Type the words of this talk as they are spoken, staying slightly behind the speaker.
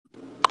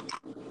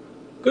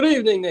Good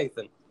evening,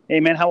 Nathan. Hey,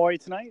 man, how are you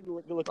tonight?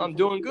 I'm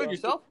doing good.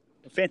 Yourself?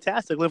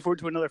 Fantastic. Looking forward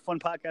to another fun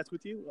podcast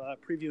with you,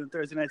 previewing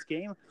Thursday night's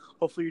game.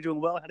 Hopefully you're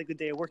doing well. Had a good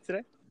day at work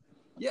today?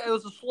 Yeah, it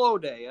was a slow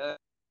day.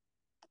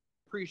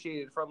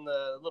 Appreciated from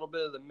the little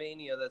bit of the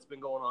mania that's been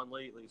going on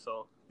lately,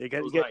 so it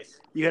was nice.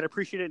 You got to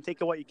appreciate it and take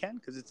it what you can,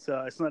 because it's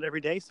not every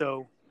day,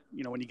 so,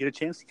 when you get a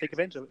chance, take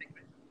advantage of it.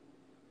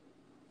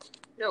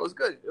 Yeah, it was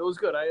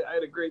good. I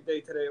had a great day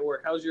today at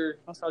work. How's your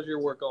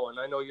work going?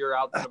 I know you're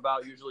out and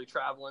about, usually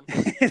traveling.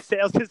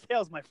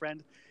 Sales, my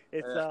friend.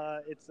 It's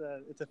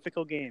a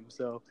fickle game,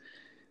 so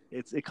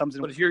it comes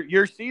in. But it's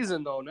your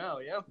season though now,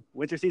 yeah.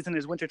 Winter season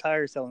is winter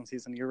tire selling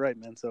season. You're right,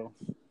 man. So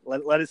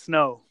let it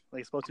snow like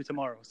it's supposed to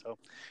tomorrow. So,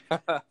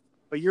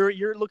 but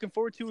you're looking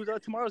forward to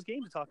tomorrow's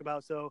game to talk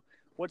about. So,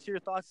 what's your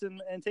thoughts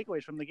and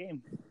takeaways from the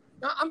game?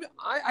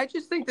 I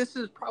just think this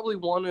is probably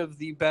one of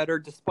the better,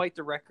 despite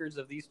the records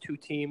of these two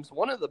teams,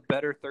 one of the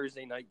better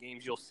Thursday night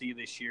games you'll see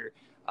this year.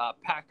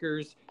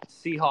 Packers,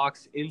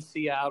 Seahawks in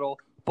Seattle,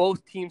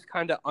 both teams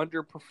kind of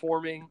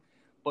underperforming,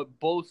 but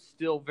both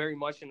still very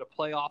much in the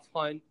playoff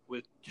hunt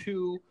with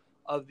two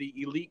of the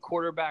elite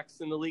quarterbacks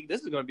in the league.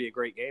 This is going to be a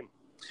great game.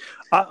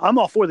 I'm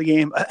all for the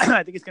game.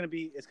 I think it's going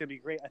to be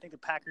great. I think the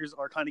Packers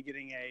are kind of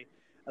getting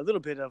a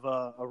little bit of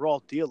a raw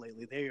deal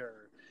lately.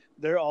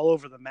 They're all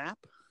over the map.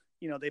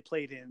 They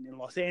played in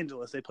Los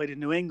Angeles, they played in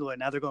New England.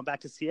 Now they're going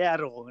back to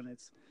Seattle, and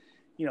it's,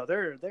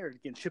 they're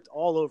getting shipped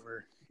all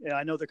over. And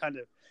I know they're kind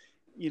of,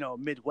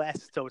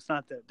 Midwest, so it's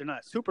not that they're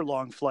not super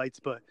long flights,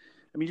 but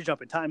I mean, you're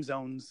jumping time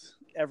zones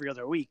every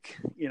other week.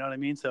 You know what I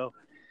mean? So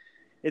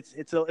it's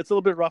a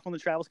little bit rough on the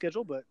travel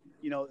schedule, but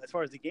as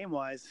far as the game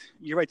wise,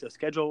 you're right. The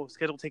schedule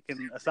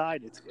taken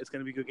aside, it's going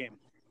to be a good game.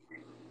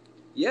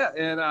 Yeah,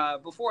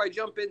 and before I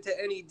jump into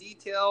any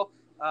detail.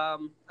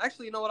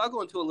 Actually, you know what? I'll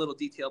go into a little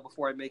detail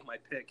before I make my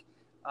pick.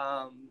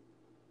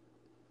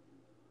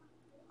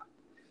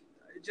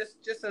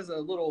 Just as a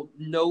little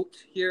note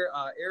here,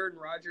 Aaron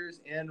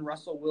Rodgers and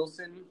Russell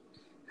Wilson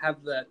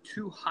have the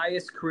two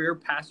highest career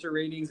passer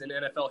ratings in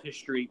NFL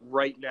history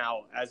right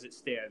now as it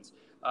stands.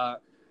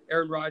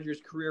 Aaron Rodgers'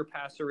 career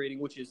passer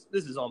rating,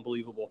 this is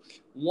unbelievable,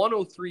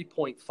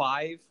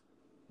 103.5.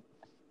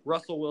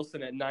 Russell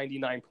Wilson at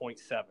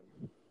 99.7.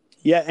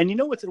 Yeah, and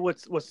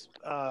what's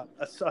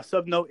a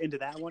sub note into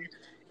that one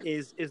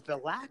is the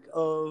lack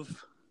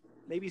of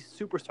maybe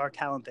superstar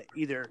talent that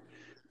either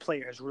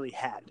player has really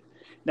had.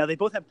 Now they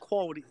both have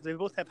quality. They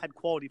both have had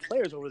quality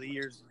players over the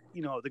years.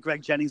 The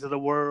Greg Jennings of the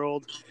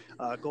world,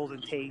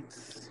 Golden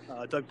Tates,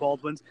 Doug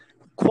Baldwin's,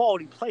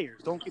 quality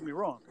players. Don't get me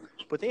wrong,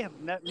 but they have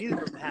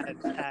neither of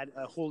them had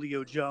a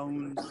Julio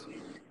Jones,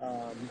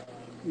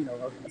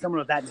 someone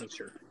of that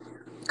nature.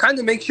 Kind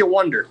of makes you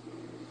wonder.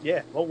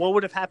 Yeah, well, what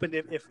would have happened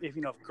if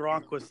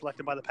Gronk was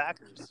selected by the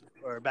Packers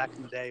or back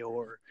in the day,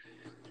 or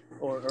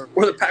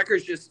the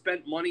Packers just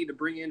spent money to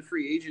bring in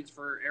free agents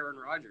for Aaron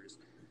Rodgers?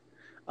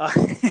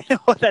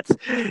 Well, that's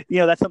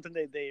something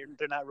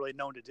they're not really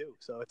known to do.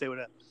 So if they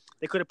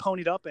could have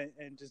ponied up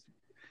and just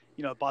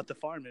bought the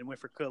farm and went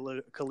for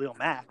Khalil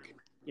Mack.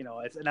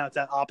 Now it's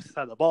that opposite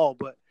side of the ball,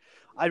 but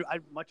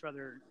I'd much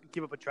rather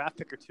give up a draft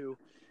pick or two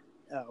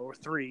or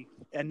three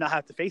and not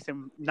have to face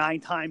him 9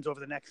 times over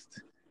the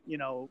next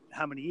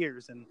how many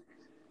years, and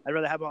I'd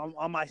rather have him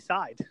on my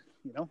side,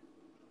 No,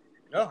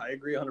 I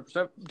agree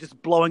 100%.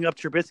 Just blowing up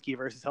Trubisky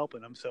versus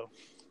helping him. So.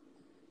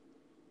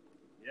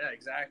 Yeah,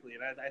 exactly,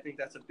 and I think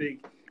that's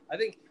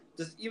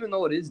just even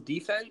though it is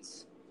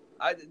defense,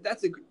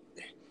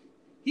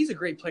 he's a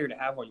great player to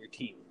have on your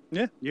team.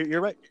 Yeah,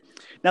 you're right.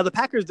 Now the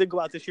Packers did go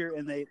out this year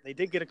and they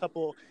did get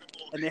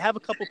they have a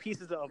couple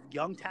pieces of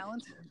young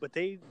talent, but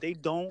they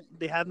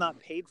have not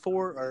paid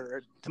for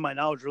or to my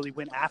knowledge really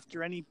went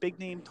after any big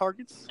name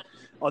targets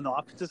on the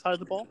offensive side of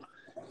the ball.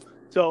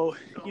 So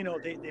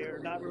they're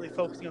not really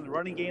focusing on the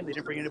running game. They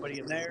didn't bring anybody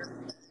in there.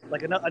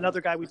 Like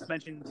another guy we just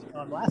mentioned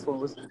on the last one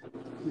was,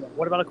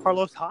 what about a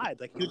Carlos Hyde?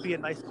 Like he would be a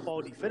nice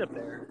quality fit up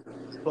there,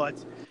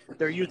 but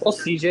they're using. Well,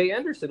 C.J.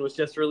 Anderson was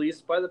just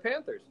released by the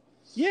Panthers.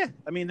 Yeah,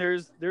 I mean,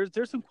 there's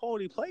some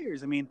quality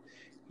players. I mean,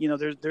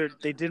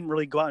 they didn't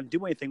really go out and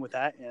do anything with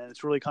that, and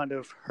it's really kind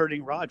of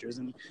hurting Rodgers.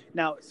 And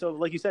now, so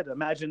like you said,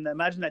 imagine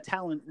that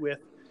talent with,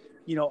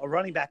 a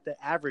running back that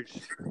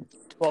averaged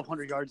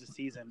 1,200 yards a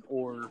season,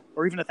 or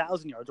even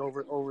 1,000 yards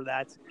over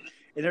that.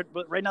 And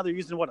but right now they're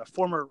using a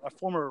former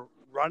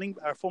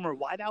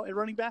wideout at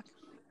running back.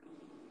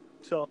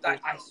 So I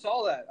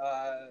saw that.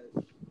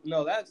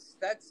 No, that's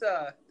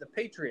the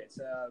Patriots.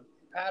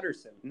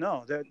 Patterson.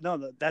 No,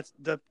 that's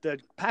the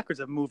Packers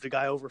have moved a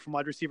guy over from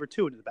wide receiver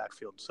 2 into the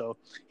backfield. So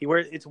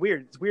it's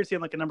weird. It's weird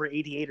seeing like a number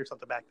 88 or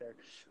something back there.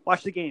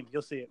 Watch the game,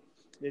 you'll see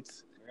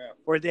it.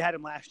 Or they had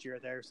him last year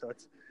there. So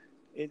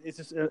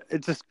it's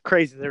just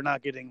crazy. They're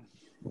not getting.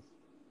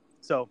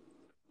 So,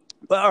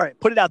 but all right,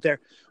 put it out there.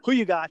 Who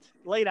you got?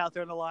 Lay it out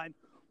there on the line.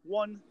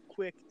 One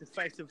quick,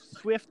 decisive,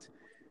 swift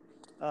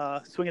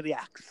swing of the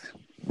axe.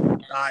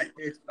 I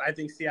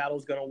think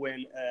Seattle's going to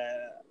win.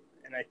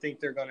 And I think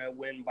they're going to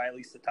win by at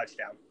least a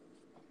touchdown.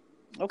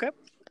 Okay.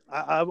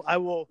 I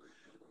will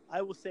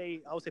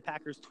say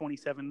Packers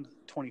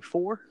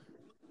 27-24.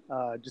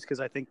 just because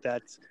I think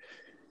that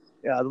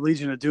the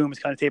Legion of Doom is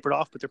kind of tapered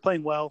off, but they're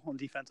playing well on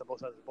defense on both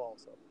sides of the ball.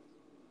 So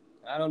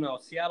I don't know.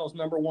 Seattle's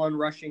number one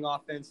rushing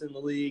offense in the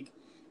league.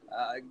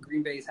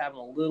 Green Bay's having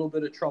a little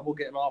bit of trouble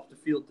getting off the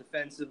field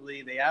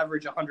defensively. They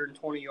average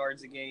 120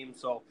 yards a game.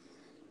 So,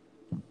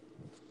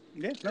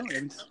 yeah, no,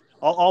 it's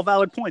all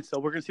valid points. So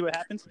we're gonna see what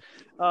happens.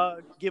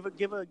 Give a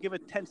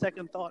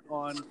 10-second thought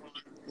on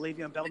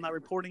Leveon Bell not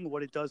reporting,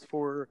 what it does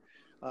for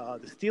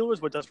the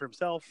Steelers, what it does for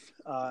himself,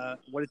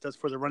 what it does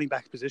for the running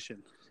back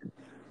position.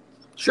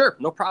 Sure,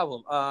 no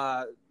problem.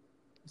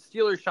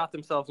 Steelers shot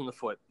themselves in the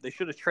foot. They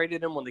should have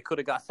traded him when they could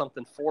have got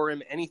something for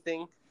him,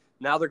 anything.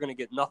 Now they're going to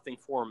get nothing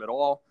for him at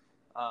all.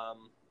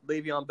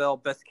 Le'Veon Bell,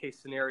 best case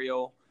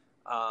scenario,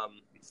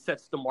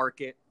 sets the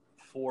market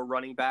for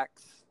running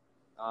backs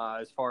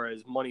as far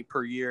as money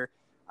per year.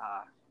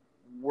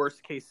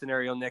 Worst case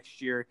scenario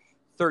next year,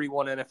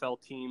 31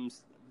 NFL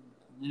teams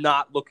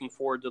not looking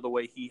forward to the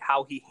way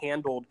how he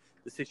handled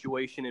the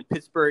situation in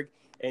Pittsburgh,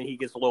 and he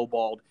gets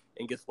lowballed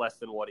and gets less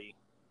than what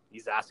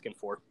he's asking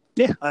for.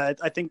 Yeah,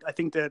 I think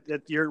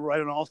that you're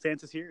right on all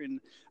stances here, and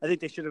I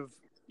think they should have,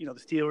 the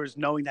Steelers,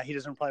 knowing that he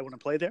doesn't probably want to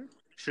play there,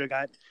 should have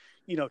got,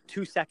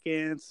 2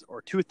 seconds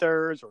or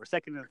 2/3 or a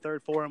second and a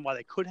third for him while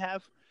they could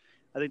have.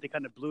 I think they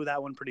kind of blew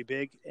that one pretty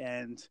big,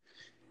 and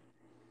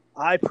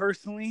I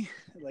personally,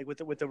 like with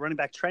the running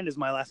back trend, as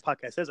my last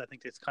podcast says, I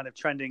think it's kind of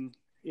trending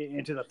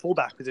into the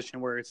fullback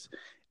position where it's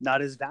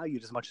not as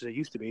valued as much as it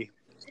used to be,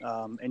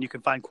 and you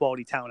can find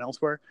quality talent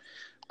elsewhere.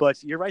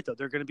 But you're right, though.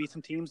 There are going to be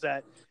some teams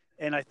that.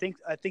 And I think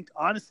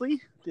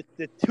honestly,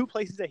 the two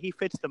places that he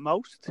fits the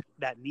most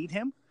that need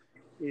him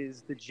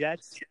is the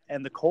Jets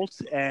and the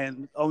Colts,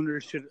 and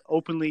owners should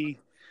openly,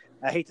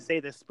 I hate to say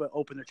this, but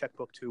open their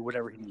checkbook to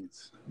whatever he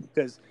needs.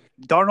 Because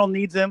Darnold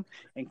needs him,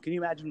 and can you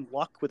imagine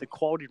Luck with a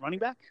quality running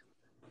back?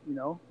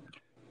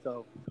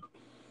 So.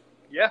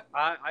 Yeah,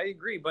 I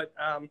agree, but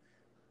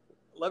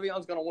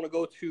Le'Veon's going to want to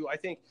go to, I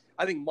think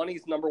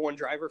money's number one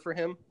driver for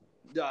him.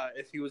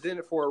 If he was in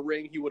it for a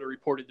ring, he would have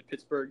reported to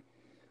Pittsburgh.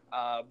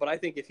 But I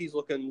think if he's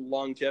looking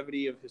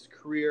longevity of his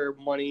career,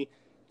 money,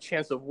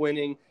 chance of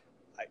winning,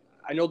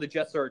 I know the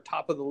Jets are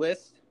top of the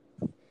list,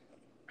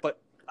 but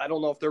I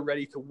don't know if they're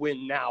ready to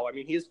win now. I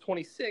mean, he is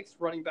 26.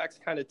 Running backs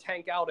kind of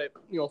tank out at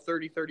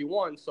 30,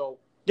 31. So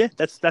yeah,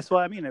 that's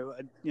what I mean.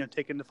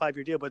 Taking the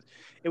 5-year deal, but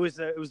it was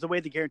the way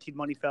the guaranteed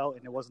money fell,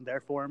 and it wasn't there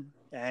for him.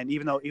 And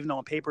even though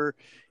on paper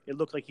it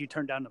looked like you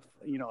turned down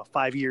a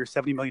 5-year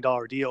 $70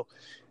 million deal,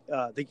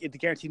 the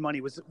guaranteed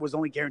money was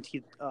only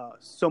guaranteed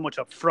so much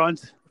up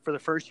front for the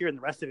first year, and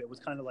the rest of it was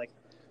kind of like,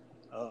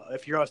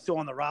 if you're still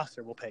on the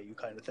roster, we'll pay you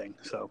kind of thing.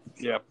 So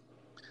yeah,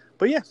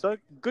 but yeah, so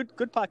good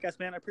podcast,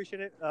 man. I appreciate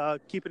it.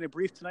 Keeping it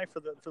brief tonight for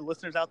the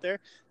listeners out there.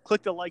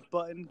 Click the like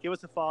button, give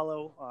us a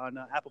follow on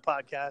Apple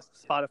Podcasts,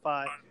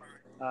 Spotify,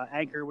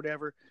 Anchor,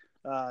 whatever.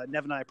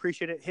 Nevin, I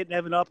appreciate it. Hit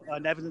Nevin up.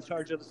 Nevin's in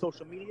charge of the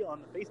social media on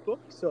the Facebook,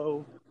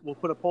 so we'll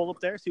put a poll up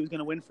there, see who's going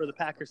to win for the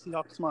Packers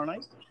Seahawks tomorrow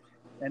night,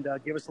 and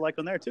give us a like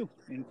on there too,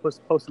 and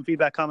post some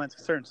feedback, comments,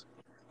 concerns.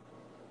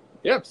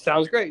 Yeah,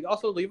 sounds great.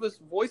 Also, leave us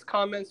voice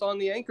comments on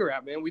the Anchor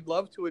app, man. We'd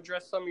love to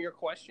address some of your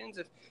questions.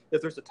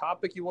 If there's a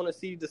topic you want to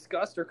see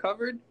discussed or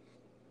covered,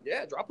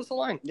 yeah, drop us a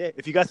line. Yeah,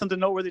 if you got something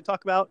noteworthy to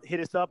talk about, hit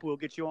us up. We'll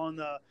get you on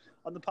the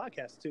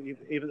podcast too,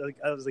 even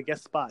as a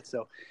guest spot.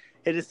 So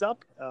hit us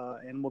up,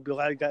 and we'll be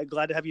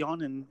glad to have you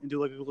on and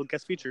do like a little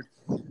guest feature.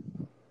 All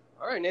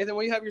right, Nathan.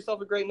 Well, you have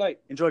yourself a great night.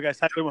 Enjoy, guys.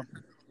 Have a good one.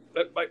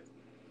 Bye.